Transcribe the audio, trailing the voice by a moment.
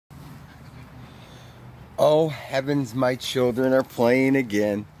Oh heavens, my children are playing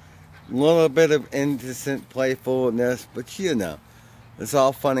again. A little bit of innocent playfulness, but you know, it's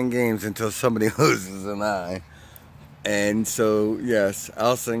all fun and games until somebody loses an eye. And so, yes,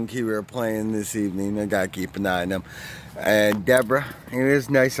 Elsa and Kiwi are playing this evening. I gotta keep an eye on them. And Deborah, it is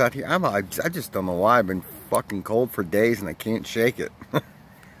nice out here. I just don't know why I've been fucking cold for days and I can't shake it.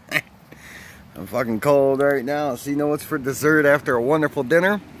 I'm fucking cold right now. So you know what's for dessert after a wonderful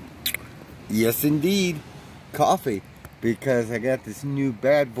dinner? Yes, indeed. Coffee. Because I got this new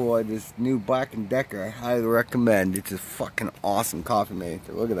bad boy, this new Black & Decker I highly recommend. It's a fucking awesome coffee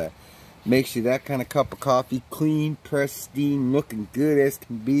maker. Look at that. Makes you that kind of cup of coffee, clean, pristine, looking good as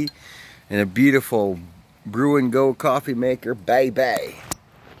can be. And a beautiful brew and go coffee maker, baby.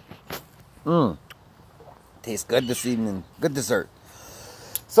 Tastes good this evening. Good dessert.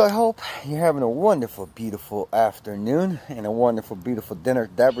 So I hope you're having a wonderful, beautiful afternoon and a wonderful, beautiful dinner.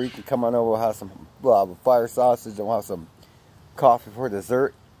 Deborah, you can come on over. We'll have some fire sausage and we'll have some coffee for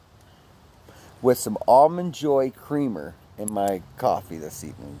dessert with some Almond Joy creamer in my coffee this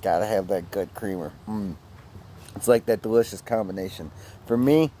evening. Gotta have that good creamer. It's like that delicious combination. For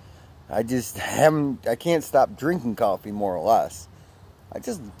me, I can't stop drinking coffee, more or less. I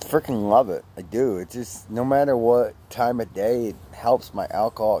just freaking love it. I do. It just, no matter what time of day, it helps my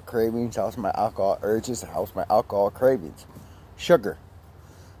alcohol cravings, helps my alcohol urges, it helps my alcohol cravings. Sugar.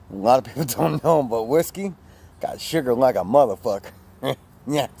 A lot of people don't know, but whiskey got sugar like a motherfucker.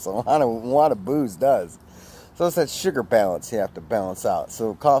 Yeah, so a lot of booze does. So it's that sugar balance you have to balance out.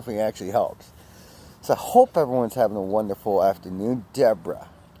 So coffee actually helps. So I hope everyone's having a wonderful afternoon. Deborah,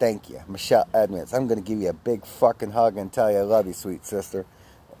 thank you. Michelle Edmonds, I'm going to give you a big fucking hug and tell you I love you, sweet sister.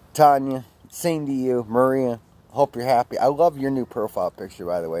 Tanya, same to you. Maria, hope you're happy. I love your new profile picture,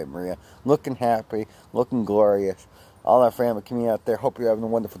 by the way, Maria. Looking happy, looking glorious. All our family community out there, hope you're having a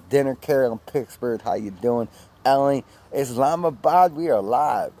wonderful dinner. Carol in Pittsburgh, how you doing? Ellie, Islamabad, we are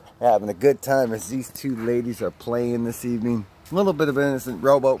live. Having a good time as these two ladies are playing this evening. A little bit of innocent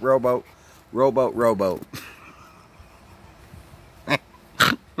rowboat. Rowboat.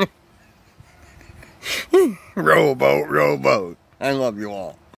 I love you all.